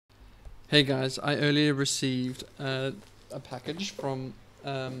Hey guys, I earlier received a package from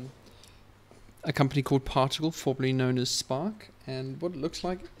a company called Particle, formerly known as Spark, and what it looks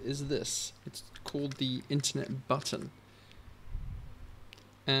like is this. It's called the Internet Button,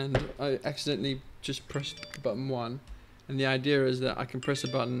 and I accidentally just pressed button 1, and the idea is that I can press a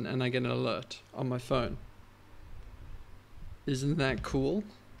button and I get an alert on my phone. Isn't that cool?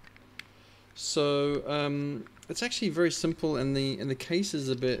 So it's actually very simple, and the case is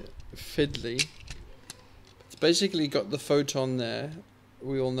a bit fiddly. It's basically got the photon there,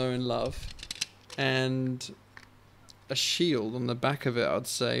 we all know and love, and a shield on the back of it, I'd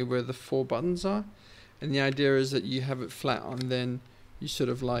say, where the 4 buttons are. And the idea is that you have it flat on, then you sort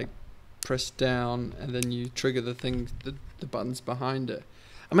of like press down, and then you trigger the thing, the buttons behind it.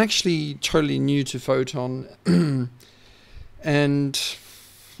 I'm actually totally new to photon, and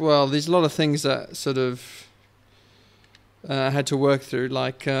well, there's a lot of things that sort of I had to work through,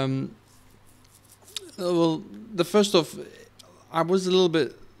 like well, the first off, I was a little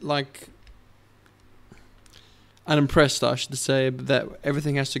bit like unimpressed, I should say, that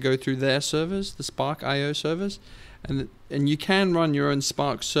everything has to go through their servers, the Spark IO servers, and you can run your own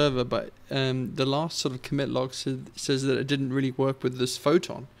Spark server, but the last sort of commit log says that it didn't really work with this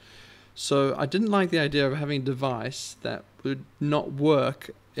photon. So I didn't like the idea of having a device that would not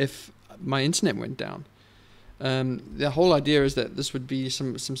work if my internet went down. The whole idea is that this would be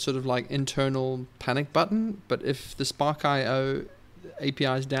some sort of like internal panic button, but if the Spark IO API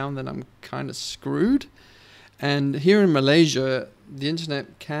is down, then I'm kind of screwed. And here in Malaysia, the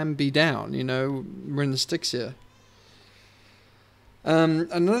internet can be down, you know, we're in the sticks here.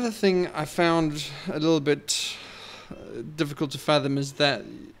 Another thing I found a little bit difficult to fathom is that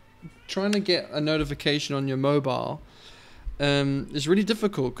trying to get a notification on your mobile is really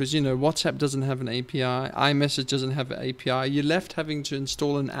difficult, because, you know, WhatsApp doesn't have an API, iMessage doesn't have an API. You're left having to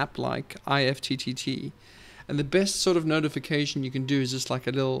install an app like IFTTT, and the best sort of notification you can do is just like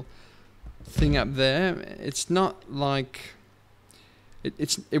a little thing up there. It's not like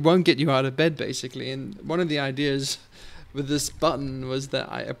it won't get you out of bed, basically. And one of the ideas with this button was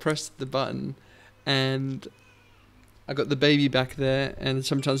that I pressed the button and I got the baby back there, and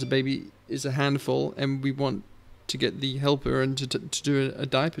sometimes the baby is a handful and we want to get the helper and to do a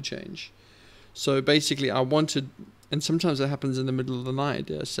diaper change. So basically I wanted, and sometimes it happens in the middle of the night, I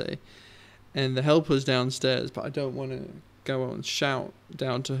dare say, and the helper's downstairs, but I don't want to go and shout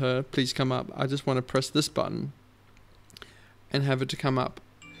down to her, please come up. I just want to press this button and have it to come up.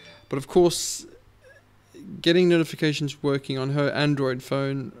 But of course, getting notifications working on her Android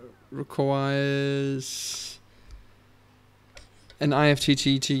phone requires an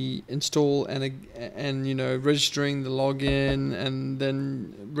IFTTT install and you know, registering the login and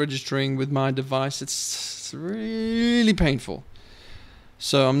then registering with my device. It's really painful.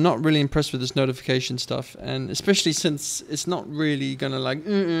 So I'm not really impressed with this notification stuff, and especially since it's not really gonna like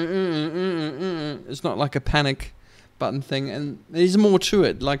it's not like a panic button thing, and there's more to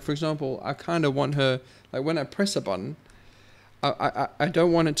it. Like, for example, I kind of want her, like, when I press a button, I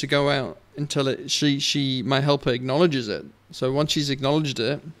don't want it to go out until my helper acknowledges it. So once she's acknowledged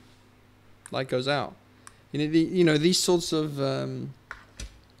it, light goes out. You know, these sorts of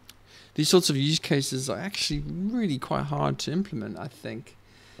use cases are actually really quite hard to implement, I think.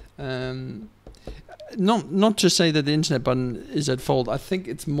 Not to say that the internet button is at fault. I think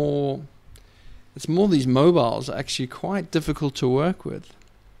it's more these mobiles are actually quite difficult to work with.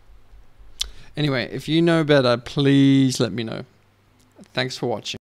 Anyway, if you know better, please let me know. Thanks for watching.